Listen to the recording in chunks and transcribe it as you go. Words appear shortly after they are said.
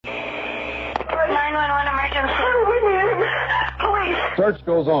911 emergency. Police. Search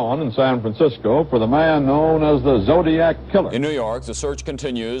goes on in San Francisco for the man known as the Zodiac Killer. In New York, the search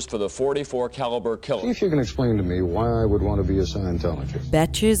continues for the .44 caliber killer. See if you can explain to me why I would want to be a Scientologist.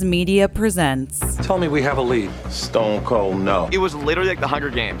 Betches Media presents... Tell me we have a lead. Stone cold no. It was literally like the Hunger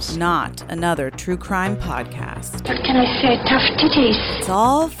Games. Not another true crime podcast. What can I say? Tough titties. It's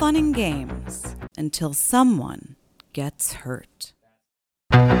all fun and games until someone gets hurt.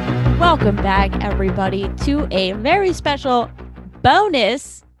 Welcome back, everybody, to a very special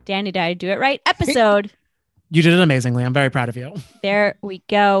bonus, Danny, did I do it right, episode. You did it amazingly. I'm very proud of you. There we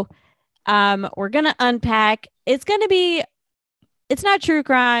go. We're going to unpack. It's not true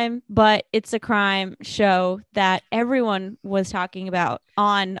crime, but it's a crime show that everyone was talking about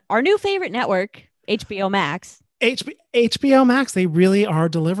on our new favorite network, HBO Max. HBO Max, they really are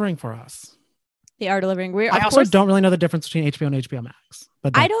delivering for us. They are delivering. I also don't really know the difference between HBO and HBO Max.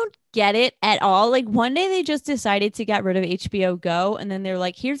 But I don't get it at all. Like one day they just decided to get rid of HBO Go, and then they're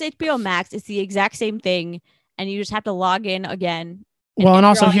like, here's HBO Max. It's the exact same thing. And you just have to log in again. And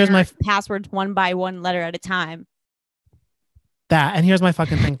also here's my passwords one by one letter at a time. And here's my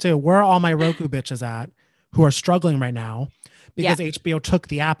fucking thing too. Where are all my Roku bitches at who are struggling right now because HBO took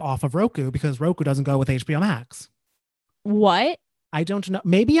the app off of Roku because Roku doesn't go with HBO Max? What? I don't know.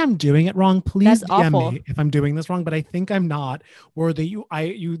 Maybe I'm doing it wrong. Please That's DM awful. me if I'm doing this wrong, but I think I'm not. Or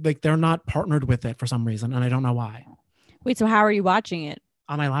they're not partnered with it for some reason, and I don't know why. Wait, so how are you watching it?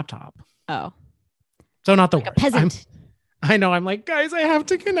 On my laptop. Oh. So not the like a peasant. I know. I'm like, guys, I have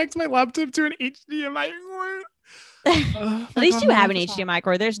to connect my laptop to an HDMI cord. At least you have an HDMI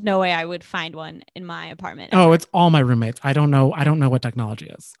cord. There's no way I would find one in my apartment. Oh, it's all my roommates. I don't know what technology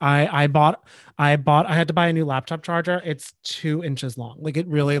is. I had to buy a new laptop charger. It's 2 inches long. Like it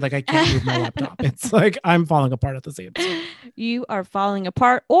really, like I can't move my laptop. It's like I'm falling apart at the seams. You are falling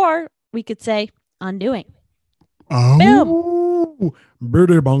apart, or we could say undoing. Oh, boom.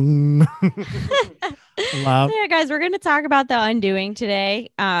 Birdie bong. Love. So yeah, guys, we're going to talk about the undoing today.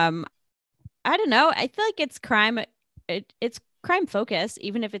 I don't know. I feel like it's crime. It's crime focused,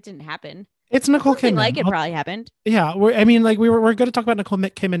 even if it didn't happen. It's Nicole Kidman. Like it probably happened. Yeah, we're going to talk about Nicole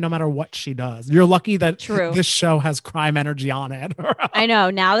Kidman no matter what she does. You're lucky that this show has crime energy on it. I know.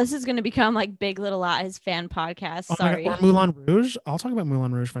 Now this is going to become like Big Little Lies fan podcast. Sorry. Or Moulin Rouge. I'll talk about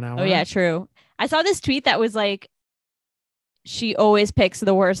Moulin Rouge for now. Oh yeah, true. I saw this tweet that was like, she always picks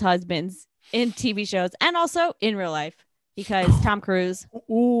the worst husbands in TV shows and also in real life because Tom Cruise.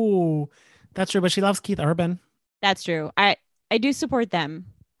 Ooh. That's true, but she loves Keith Urban. That's true. I do support them.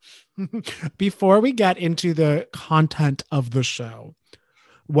 Before we get into the content of the show,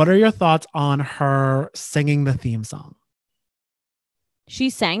 what are your thoughts on her singing the theme song? She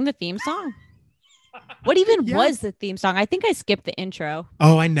sang the theme song? What even was the theme song? I think I skipped the intro.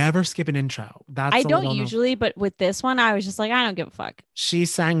 Oh, I never skip an intro. I don't usually, but with this one, I was just like, I don't give a fuck. She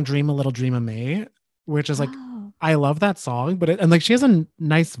sang Dream a Little Dream of Me, which is like... I love that song, but she has a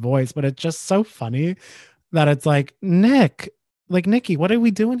nice voice, but it's just so funny that it's like, Nikki, what are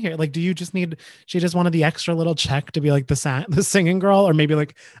we doing here? Like, she just wanted the extra little check to be like the singing girl, or maybe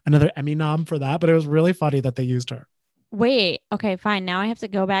like another Emmy nom for that. But it was really funny that they used her. Wait, okay, fine. Now I have to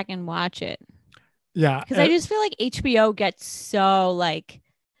go back and watch it. Yeah. Because I just feel like HBO gets so like,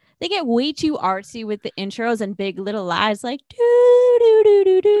 they get way too artsy with the intros and Big Little Lies, like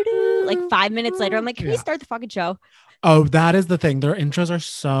like 5 minutes later. I'm like, can we start the fucking show? Oh, that is the thing. Their intros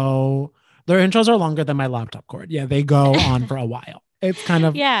are longer than my laptop cord. Yeah, they go on for a while. It's kind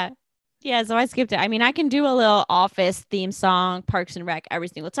of yeah. So I skipped it. I mean, I can do a little Office theme song, Parks and Rec every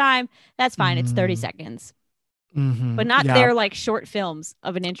single time. That's fine. It's 30 seconds, but not their like short films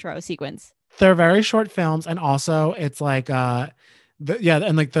of an intro sequence. They're very short films, and also it's like the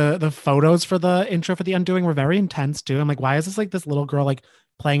photos for the intro for The Undoing were very intense too. I'm like, why is this like this little girl like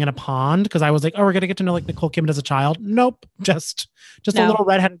playing in a pond? Because I was like, oh, we're gonna get to know like Nicole Kidman as a child. Nope, just a little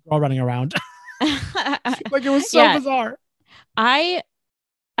redheaded girl running around. Like it was so bizarre. I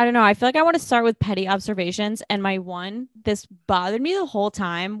don't know. I feel like I want to start with petty observations, and this bothered me the whole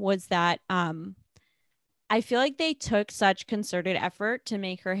time was that I feel like they took such concerted effort to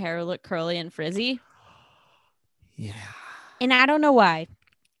make her hair look curly and frizzy. Yeah. And I don't know why.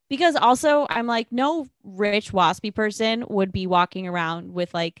 Because also I'm like, no rich waspy person would be walking around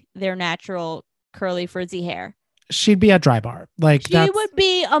with like their natural curly frizzy hair. She'd be at Dry Bar. Like she would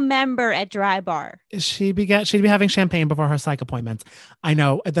be a member at Dry Bar. She'd be having champagne before her psych appointments. I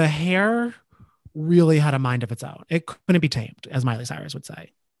know the hair really had a mind of its own. It couldn't be tamed, as Miley Cyrus would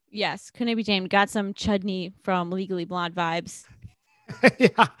say. Yes, couldn't be tamed. Got some Chudney from Legally Blonde vibes.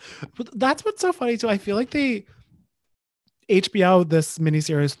 Yeah, but that's what's so funny too. I feel like HBO, this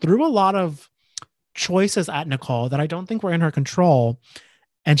miniseries, threw a lot of choices at Nicole that I don't think were in her control.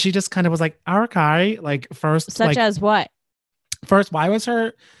 And she just kind of was like, okay, like first, Such like, as what? first, why was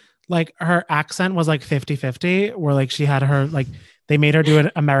her accent was like 50-50, where like she had her like they made her do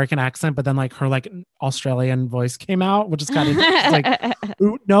an American accent, but then like her like Australian voice came out, which is kind of like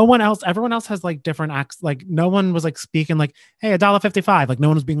everyone else has like different acts. Like no one was like speaking like, hey, $1.55. Like no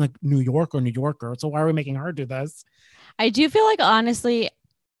one was being like New York or New Yorker. So why are we making her do this? I do feel like, honestly,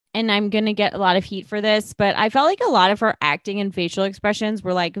 and I'm going to get a lot of heat for this, but I felt like a lot of her acting and facial expressions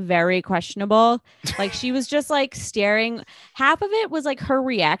were like very questionable. Like she was just like staring. Half of it was like her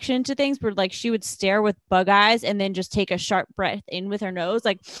reaction to things, where like she would stare with bug eyes and then just take a sharp breath in with her nose.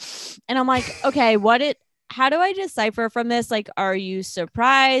 Like, and I'm like, okay, how do I decipher from this? Like, are you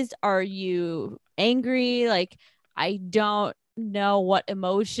surprised? Are you angry? Like, I don't know what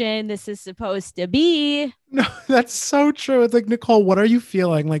emotion this is supposed to be. No, that's so true. It's like, Nicole, what are you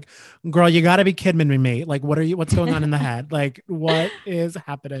feeling? Like, girl, you gotta be kidding me, mate. Like, what's going on in the head? Like, what is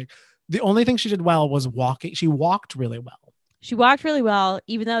happening? The only thing she did well was walking. She walked really well. She walked really well,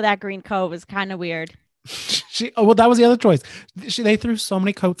 even though that green coat was kind of weird. That was the other choice. They threw so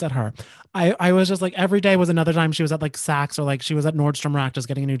many coats at her. I was just like, every day was another time she was at like Saks, or like she was at Nordstrom Rack just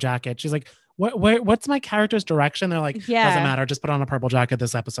getting a new jacket. She's like, what's my character's direction? They're like, yeah, doesn't matter, just put on a purple jacket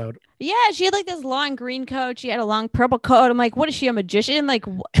this episode. Yeah, she had like this long green coat. She had a long purple coat. I'm like, what is she, a magician? Like,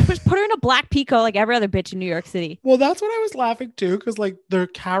 just put her in a black peacoat like every other bitch in New York City. Well, that's what I was laughing too, because like their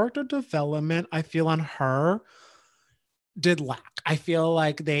character development, I feel, on her did lack. I feel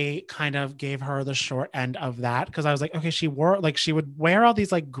like they kind of gave her the short end of that, because I was like, okay, she would wear all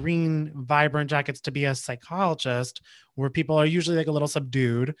these like green vibrant jackets to be a psychologist, where people are usually like a little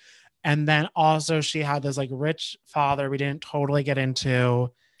subdued. And then also she had this like rich father we didn't totally get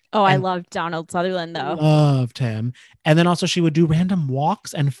into. Oh, I loved Donald Sutherland though. Loved him. And then also she would do random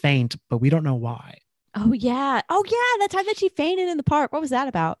walks and faint, but we don't know why. Oh yeah. That time that she fainted in the park. What was that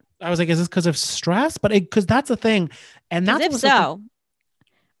about? I was like, is this because of stress? But because that's the thing. And that's if so,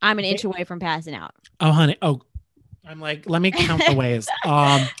 I'm an inch away from passing out. Oh, honey. Oh, I'm like, let me count the ways.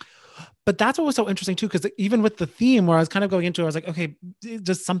 But that's what was so interesting too, because even with the theme where I was kind of going into, I was like, okay,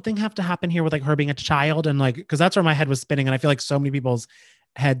 does something have to happen here with like her being a child? And like, because that's where my head was spinning. And I feel like so many people's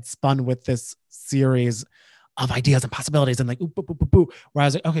head spun with this series of ideas and possibilities, and like, ooh, boo, boo, boo, boo, where I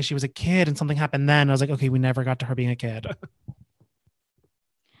was like, okay, she was a kid and something happened then. I was like, okay, we never got to her being a kid.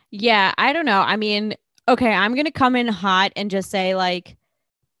 Yeah, I don't know. I mean, okay, I'm going to come in hot and just say like,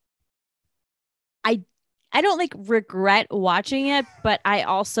 I don't like regret watching it, but I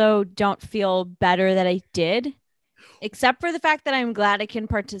also don't feel better that I did, except for the fact that I'm glad I can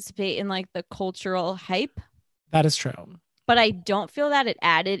participate in like the cultural hype. That is true. But I don't feel that it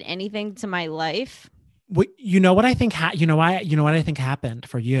added anything to my life. You know what I think? You know what I think happened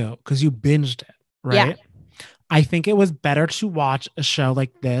for you, because you binged it, right? Yeah. I think it was better to watch a show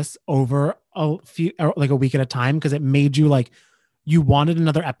like this over a week at a time, because it made you like, you wanted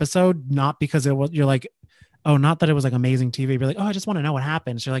another episode, not because you're like, oh, not that it was like amazing TV. You're like, oh, I just want to know what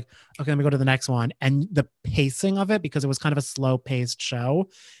happens. You're like, okay, let me go to the next one. And the pacing of it, because it was kind of a slow paced show,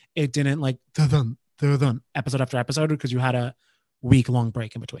 it didn't like episode after episode, because you had a week-long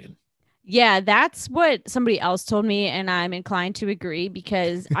break in between. Yeah, that's what somebody else told me, and I'm inclined to agree,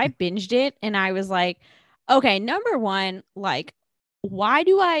 because I binged it and I was like, okay, number one, like, why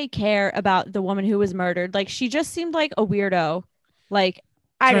do I care about the woman who was murdered? Like, she just seemed like a weirdo. Like,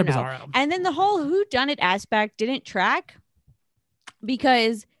 I don't know. Bizarro. And then the whole whodunit aspect didn't track,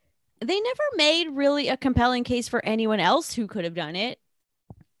 because they never made really a compelling case for anyone else who could have done it.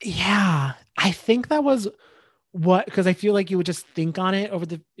 Yeah, I think that was because I feel like you would just think on it over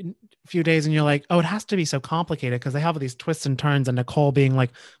the few days and you're like, oh, it has to be so complicated, because they have these twists and turns, and Nicole being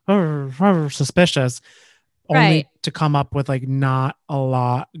like, suspicious, only to come up with like not a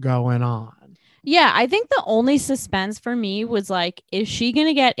lot going on. Yeah, I think the only suspense for me was like, is she going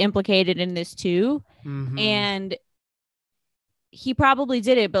to get implicated in this too? Mm-hmm. And he probably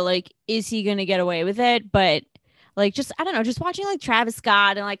did it, but like, is he going to get away with it? But like, just, I don't know, just watching like Travis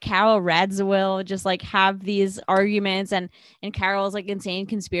Scott and like Carol Radziwill just like have these arguments, and Carol's like insane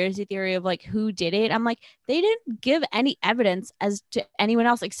conspiracy theory of like who did it. I'm like, they didn't give any evidence as to anyone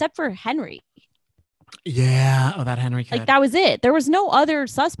else except for Henry. Yeah. Oh, that Henry kid. Like, that was it. There was no other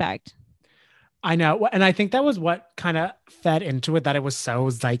suspect. I know. And I think that was what kind of fed into it, that it was so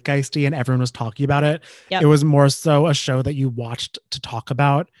zeitgeisty and everyone was talking about it. Yep. It was more so a show that you watched to talk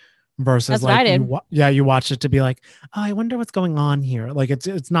about versus that's like, you watched it to be like, oh, I wonder what's going on here. Like it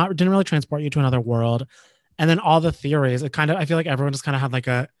didn't really transport you to another world. And then all the theories, I feel like everyone just kind of had like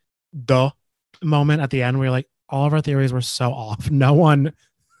a duh moment at the end where you're like, all of our theories were so off. No one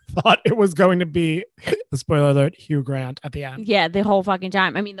thought it was going to be, the spoiler alert, Hugh Grant at the end. Yeah, the whole fucking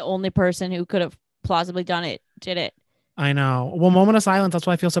time. I mean, the only person who could have plausibly done it did it. I know. Well, moment of silence. That's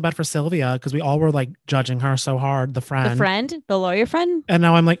why I feel so bad for Sylvia, because we all were like judging her so hard. The lawyer friend. And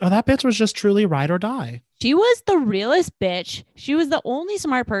now I'm like, oh, that bitch was just truly ride or die. She was the realest bitch. She was the only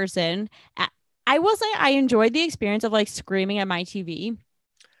smart person. I will say I enjoyed the experience of like screaming at my TV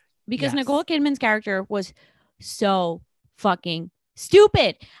because Nicole Kidman's character was so fucking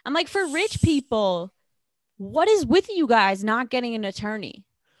stupid. I'm like, for rich people, what is with you guys not getting an attorney?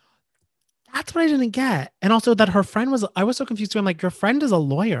 That's what I didn't get. And also that her friend was, I was so confused too. I'm like, your friend is a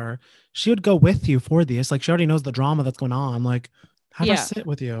lawyer. She would go with you for this. Like, she already knows the drama that's going on. Like, have her sit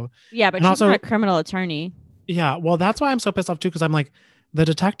with you. Yeah, but she's also not a criminal attorney. Yeah, well, that's why I'm so pissed off too, because I'm like, the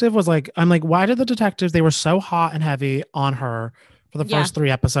detective was like, I'm like, why did the detectives, they were so hot and heavy on her for the first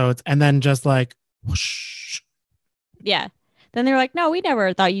 3 episodes, and then just like, whoosh. Yeah. Then they were like, no, we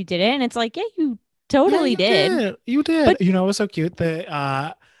never thought you did it. And it's like, yeah, you totally did. You did. But- you know, it was so cute.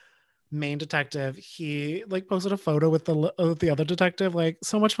 The main detective, he like posted a photo with the other detective, like,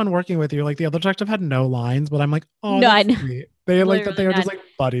 so much fun working with you. Like, the other detective had no lines, but I'm like, oh, no, I know. Sweet. They like that they were just like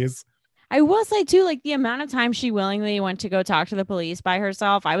buddies. I will say too, like, the amount of time she willingly went to go talk to the police by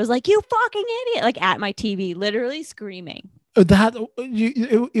herself, I was like, you fucking idiot, like at my TV, literally screaming. That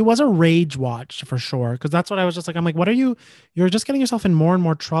it was a rage watch for sure, because that's what I was just like, I'm like, what are you're just getting yourself in more and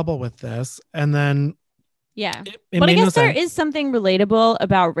more trouble with this. And then yeah, but I guess there is something relatable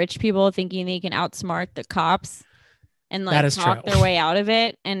about rich people thinking they can outsmart the cops and like talk their way out of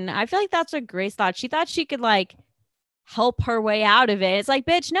it. And I feel like that's what Grace thought. She thought she could like help her way out of it. It's like,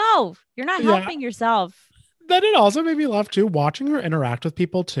 bitch, no, you're not helping yourself. Then it also made me laugh too, watching her interact with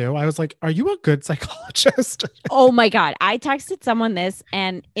people too. I was like, are you a good psychologist? Oh my God. I texted someone this,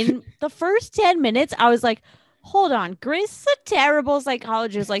 and in the first 10 minutes, I was like, hold on, Grace is a terrible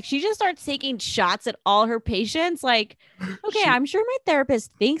psychologist. Like, she just starts taking shots at all her patients. Like, okay, I'm sure my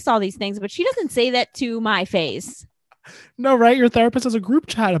therapist thinks all these things, but she doesn't say that to my face. No, right? Your therapist has a group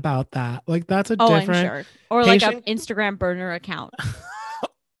chat about that. Like, that's a different. I'm sure. Or like an Instagram burner account.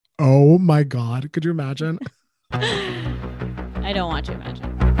 Oh my God. Could you imagine? I don't want to imagine.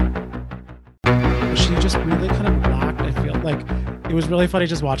 She just really kind of lacked, I feel like. It was really funny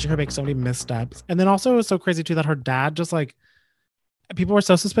just watching her make so many missteps. And then also it was so crazy too that her dad just like, people were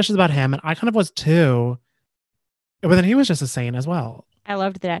so suspicious about him, and I kind of was too. But then he was just insane as well. I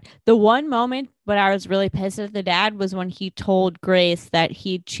loved that. The one moment but I was really pissed at the dad was when he told Grace that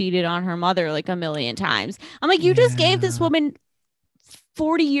he cheated on her mother like a million times. I'm like, you just gave this woman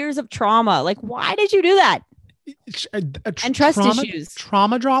 40 years of trauma. Like, why did you do that? And trust issues.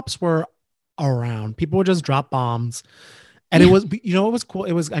 Trauma drops were around. People would just drop bombs. And it was, you know, what was cool.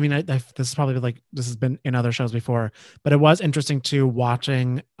 It was, I mean, this is probably like, this has been in other shows before, but it was interesting too,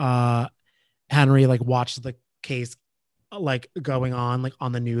 watching Henry like watch the case like going on like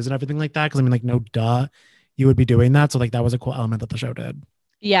on the news and everything like that. Cause I mean, like, no duh, you would be doing that. So like, that was a cool element that the show did.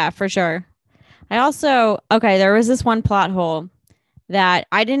 Yeah, for sure. I also, there was this one plot hole that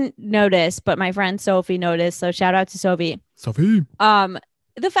I didn't notice, but my friend Sophie noticed. So shout out to Sophie.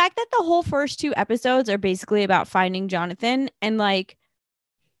 The fact that the whole first 2 episodes are basically about finding Jonathan, and like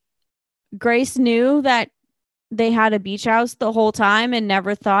Grace knew that they had a beach house the whole time and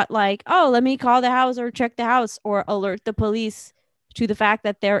never thought like, oh, let me call the house or check the house or alert the police to the fact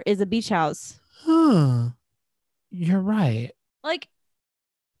that there is a beach house. You're right. Like,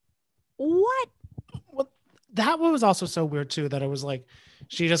 what? Well, that one was also so weird too, that it was like,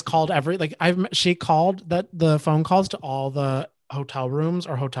 she just called she called that the phone calls to all the hotel rooms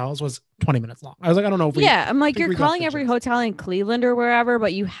or hotels was 20 minutes long. I was like, I don't know if I'm like, you're calling every hotel in Cleveland or wherever,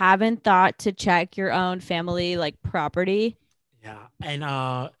 but you haven't thought to check your own family like property. Yeah. And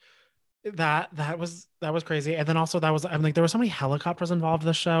that was crazy. And then also I'm like, there were so many helicopters involved in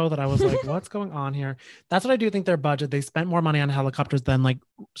the show that I was like, what's going on here? That's what I do think their budget, they spent more money on helicopters than like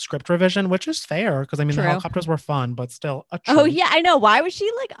script revision, which is fair because I mean, the helicopters were fun, but still a treat. Oh yeah, I know. Why was she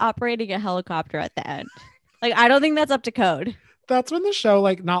like operating a helicopter at the end? Like, I don't think that's up to code. That's when the show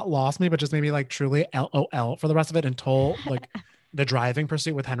like not lost me, but just made me like truly LOL for the rest of it until like the driving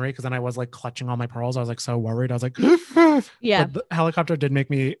pursuit with Henry. Cause then I was like clutching all my pearls. I was like so worried. I was like, yeah, but the helicopter did make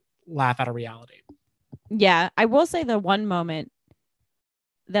me laugh out of reality. Yeah. I will say the one moment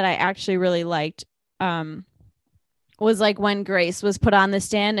that I actually really liked was like when Grace was put on the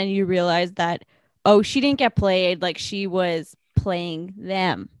stand and you realized that, oh, she didn't get played. Like, she was playing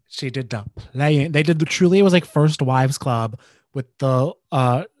them. She did the playing. They did truly, it was like First Wives Club with the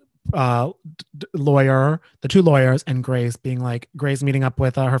lawyer, the 2 lawyers, and Grace being like, Grace meeting up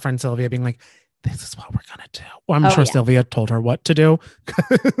with her friend Sylvia being like, this is what we're gonna do. Well, I'm Oh, sure yeah. Sylvia told her what to do.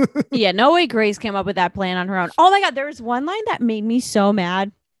 Yeah, no way Grace came up with that plan on her own. Oh my God, there was one line that made me so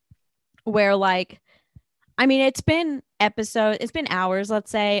mad where like, I mean, it's been hours,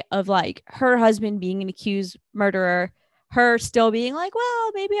 let's say, of like her husband being an accused murderer, her still being like,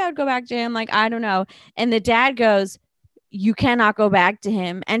 well, maybe I would go back to him. Like, I don't know. And the dad goes, you cannot go back to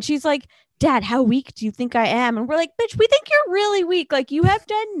him. And she's like, Dad, how weak do you think I am? And we're like, bitch, we think you're really weak. Like, you have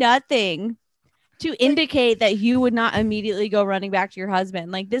done nothing to indicate that you would not immediately go running back to your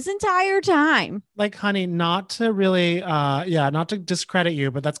husband like this entire time. Like, honey, not to really not to discredit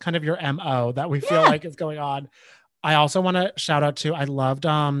you, but that's kind of your MO that we feel like is going on. I also want to shout out to, I loved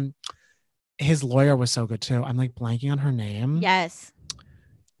his lawyer was so good too. I'm like blanking on her name. Yes.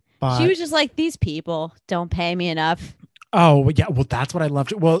 But She was just like, these people don't pay me enough. oh yeah, well that's what I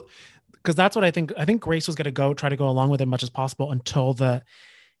loved. Well, because that's what I think Grace was gonna try to go along with it as much as possible until the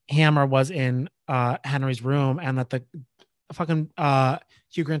hammer was in Henry's room, and that the fucking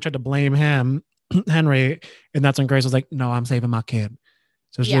Hugh Grant tried to blame him, Henry, and that's when Grace was like, no, I'm saving my kid.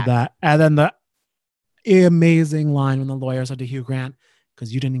 So she did that. And then the amazing line when the lawyer said to Hugh Grant,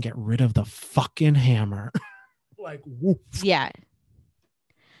 because you didn't get rid of the fucking hammer. Like, woof. Yeah,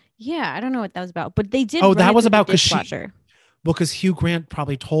 I don't know what that was about, but they did. Oh, run that it was through the about 'cause she- dishwasher. Well, because Hugh Grant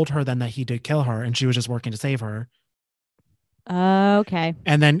probably told her then that he did kill her and she was just working to save her. Okay.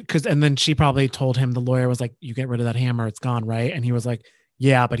 And then she probably told him, the lawyer was like, you get rid of that hammer, it's gone, right? And he was like,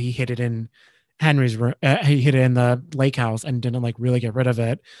 yeah, but he hid it in Henry's room. He hid it in the lake house and didn't like really get rid of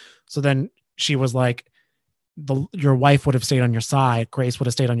it. So then she was like, your wife would have stayed on your side. Grace would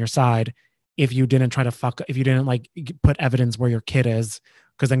have stayed on your side if you didn't if you didn't like put evidence where your kid is.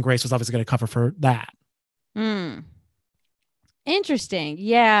 Because then Grace was obviously going to cover for that. Interesting.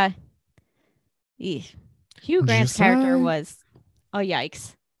 Yeah. Eesh. Hugh Grant's character was, oh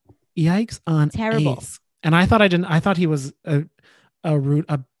yikes. Yikes on Terrible. Ace. And I thought he was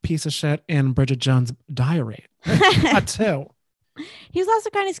a piece of shit in Bridget Jones' Diary. That too. He was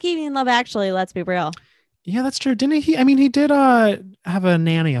also kind of skeevy in Love Actually, let's be real. Yeah, that's true. Didn't he? I mean, he did have a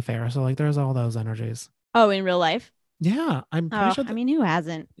nanny affair. So like there's all those energies. Oh, in real life? Yeah, I'm pretty sure. I mean, who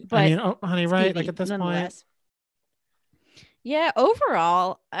hasn't? But I mean, oh, honey, right? skeevy, Like at this point. nonetheless. Yeah,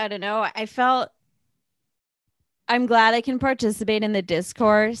 overall, I don't know. I'm glad I can participate in the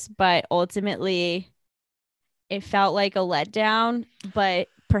discourse, but ultimately it felt like a letdown, but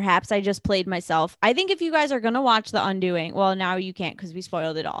perhaps I just played myself. I think if you guys are going to watch The Undoing, well, now you can't because we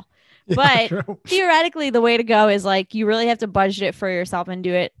spoiled it all. But True. theoretically, the way to go is like you really have to budget it for yourself and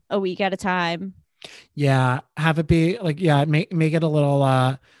do it a week at a time. Yeah, have it be like, yeah, make it a little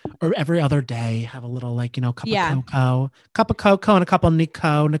or every other day have a little like, you know, cup of cocoa and a cup of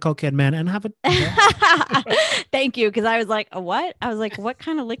Nicole Kidman, and have it. Thank you, because I was like, what? I was like, what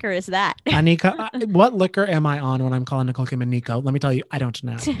kind of liquor is that? Nico, what liquor am I on when I'm calling Nicole Kidman Nico? Let me tell you, I don't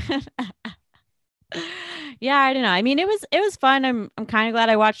know. Yeah, I don't know. I mean, it was fun. I'm kind of glad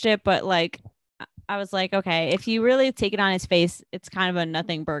I watched it, but like, I was like, okay, if you really take it on his face, it's kind of a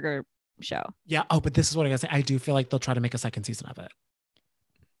nothing burger show. Yeah. Oh, but this is what I gotta say. I do feel like they'll try to make a second season of it.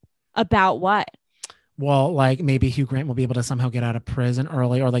 About what? Well, like maybe Hugh Grant will be able to somehow get out of prison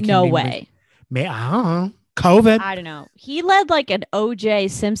early, or like No way. I don't know. COVID. I don't know. He led like an O.J.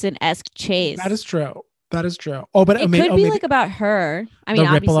 Simpson-esque chase. That is true. Oh, but it could be maybe like about her. I mean,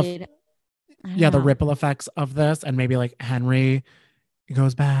 the ripple obviously. I don't the know. ripple effects of this, and maybe like Henry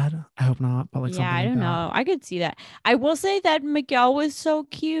goes bad. I hope not, but like Yeah, I don't know. I could see that. I will say that Miguel was so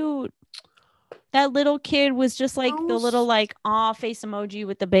cute. That little kid was just like the little like aw face emoji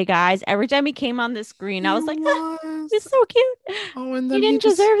with the big eyes. Every time he came on the screen, I was like, he's so cute. Oh, and He then didn't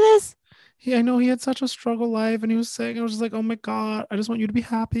deserve this. I know he had such a struggle life, and he was sick. I was just like, oh my god, I just want you to be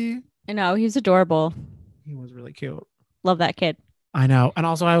happy. I know, he's adorable. He was really cute. Love that kid. I know. And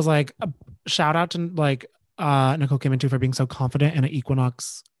also I was like, shout out to like Nicole Kidman too for being so confident in an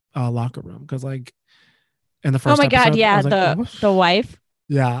Equinox locker room, because like in the first Oh my god, episode, I yeah, was like, the wife.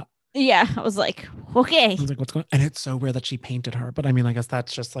 yeah. Yeah, I was like, okay. I was like, what's going on? And it's so weird that she painted her, but I mean, I guess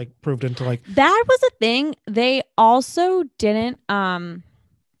that's just like proved into like That was a thing. They also didn't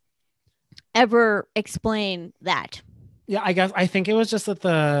ever explain that. yeah, I think it was just that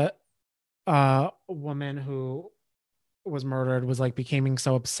the woman who was murdered was like becoming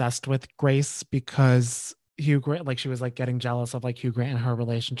so obsessed with Grace because Hugh Grant, like she was like getting jealous of like Hugh Grant and her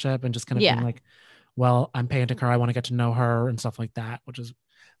relationship, and just kind of being like, well, I'm painting her, I want to get to know her and stuff like that, which is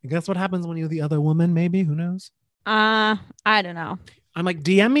I guess what happens when you're the other woman, maybe, who knows? I don't know. I'm like,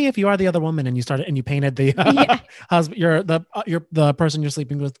 DM me if you are the other woman and you started and you painted the husband, you're the person you're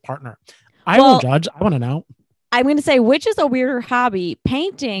sleeping with partner. I won't judge. I want to know. I'm going to say, which is a weirder hobby,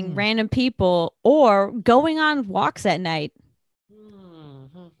 painting random people or going on walks at night?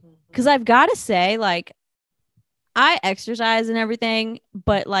 Because I've got to say, like, I exercise and everything,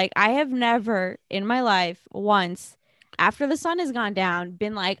 but like, I have never in my life once after the sun has gone down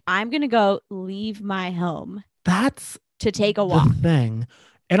been like, I'm going to go leave my home. That's to take a walk. the thing.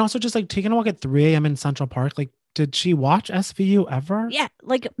 And also just like taking a walk at 3 a.m. in Central Park. Like, did she watch SVU ever? Yeah.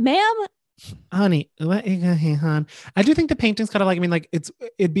 Like, ma'am. Honey, I do think the painting's kind of like, I mean, like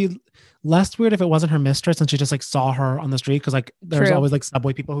it'd be less weird if it wasn't her mistress and she just like saw her on the street, because like there's always like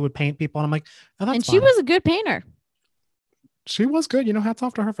subway people who would paint people, and I'm like, oh, that's and fine. She was a good painter. She was good, hats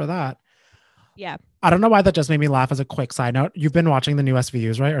off to her for that. Yeah. I don't know why that just made me laugh. As a quick side note, you've been watching the new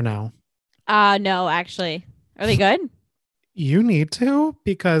SVUs, right, or no? No, actually. Are they good? You need to,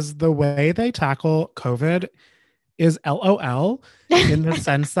 because the way they tackle COVID is LOL in the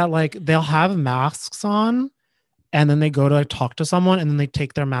sense that like they'll have masks on and then they go to like, talk to someone and then they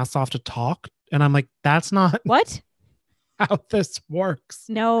take their masks off to talk. And I'm like, that's not what how this works.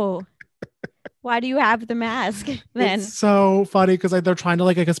 No. Why do you have the mask then? It's so funny because like they're trying to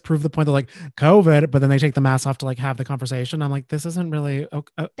like, I guess, prove the point of like COVID, but then they take the mask off to like have the conversation. I'm like, this isn't really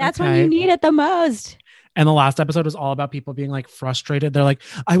okay. That's when you need it the most. And the last episode was all about people being like frustrated. They're like,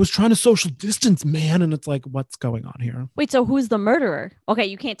 I was trying to social distance, man. And it's like, what's going on here? Wait, so who's the murderer? Okay,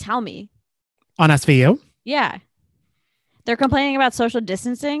 you can't tell me. On SVU? Yeah. They're complaining about social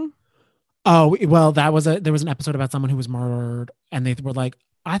distancing? Oh, well, there was an episode about someone who was murdered. And they were like,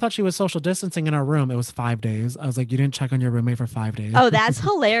 I thought she was social distancing in her room. It was 5 days. I was like, you didn't check on your roommate for 5 days. Oh, that's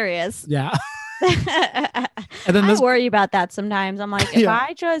hilarious. Yeah. And then I worry about that sometimes. I'm like, if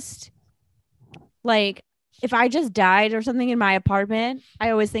I just died or something in my apartment, I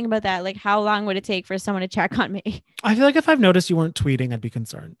always think about that. Like, how long would it take for someone to check on me? I feel like if I've noticed you weren't tweeting, I'd be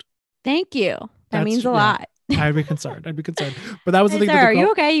concerned. Thank you. That means a lot. I'd be concerned. But that was the thing. Are you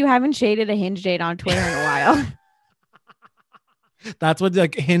okay? You haven't shaded a Hinge date on Twitter in a while. That's what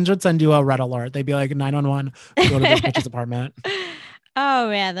like Hinge would send you a red alert. They'd be like 911, go to this bitch's apartment. Oh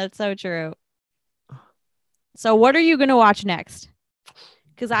man, that's so true. So what are you going to watch next?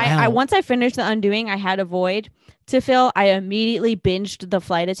 Because I once I finished The Undoing, I had a void to fill. I immediately binged The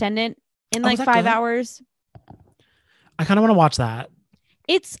Flight Attendant in like 5 hours. I kind of want to watch that.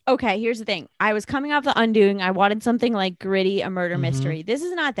 It's okay. Here's the thing. I was coming off The Undoing. I wanted something like gritty, a murder mystery. This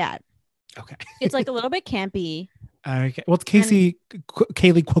is not that. Okay. It's like a little bit campy. Okay. Well, it's Kaylee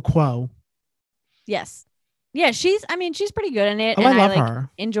Cuoco. Yes. Yeah, she's pretty good in it. Oh, and I love her.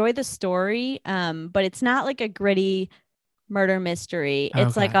 Enjoy the story. But it's not like a gritty murder mystery.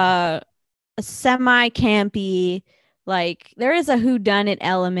 It's like a semi campy, like there is a whodunit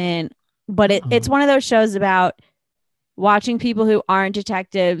element, but it's one of those shows about watching people who aren't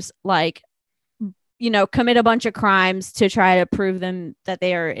detectives, like, commit a bunch of crimes to try to prove them that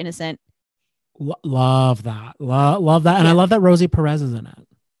they are innocent. Love that. Love that. And I love that Rosie Perez is in it.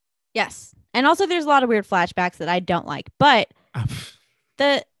 Yes. And also there's a lot of weird flashbacks that I don't like, but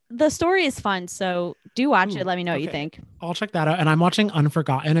the story is fun. So do watch it. Let me know what you think. I'll check that out. And I'm watching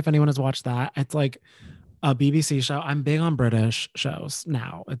Unforgotten. If anyone has watched that, it's like a BBC show. I'm big on British shows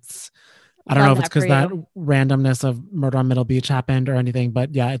now. I don't know if it's because that randomness of Murder on Middle Beach happened or anything,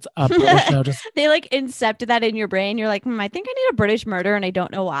 but yeah, it's a British show. They like incepted that in your brain. You're like, I think I need a British murder, and I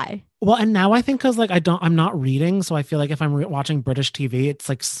don't know why. Well, and now I think because like I'm not reading, so I feel like if I'm watching British TV, it's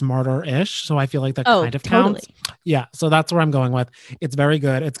like smarter-ish. So I feel like that kind of counts. Yeah, so that's where I'm going with. It's very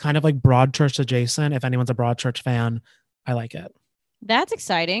good. It's kind of like Broadchurch adjacent. If anyone's a Broadchurch fan, I like it. That's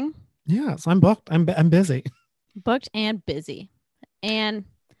exciting. Yeah, so I'm booked. I'm busy. Booked and busy, and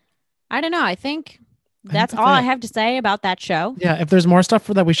I don't know. I think that's all I have to say about that show. Yeah. If there's more stuff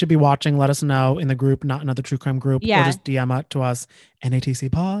that we should be watching, let us know in the group, Not Another True Crime Group. Yeah. Or just DM it to us,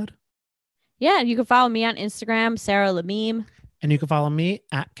 NATC Pod. Yeah. You can follow me on Instagram, Sarah Lameme. And you can follow me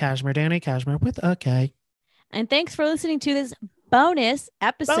at Cashmere Danny, Cashmere with a K. And thanks for listening to this bonus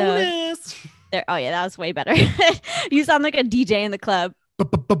episode. There. Oh, yeah. That was way better. You sound like a DJ in the club.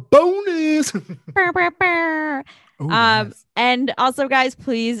 Bonus. Ooh, yes. And also, guys,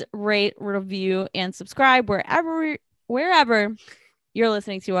 please rate, review, and subscribe wherever you're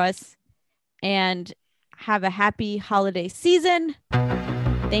listening to us. And have a happy holiday season.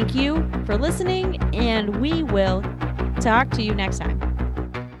 Thank you for listening, and we will talk to you next time.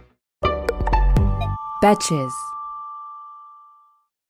 Betches.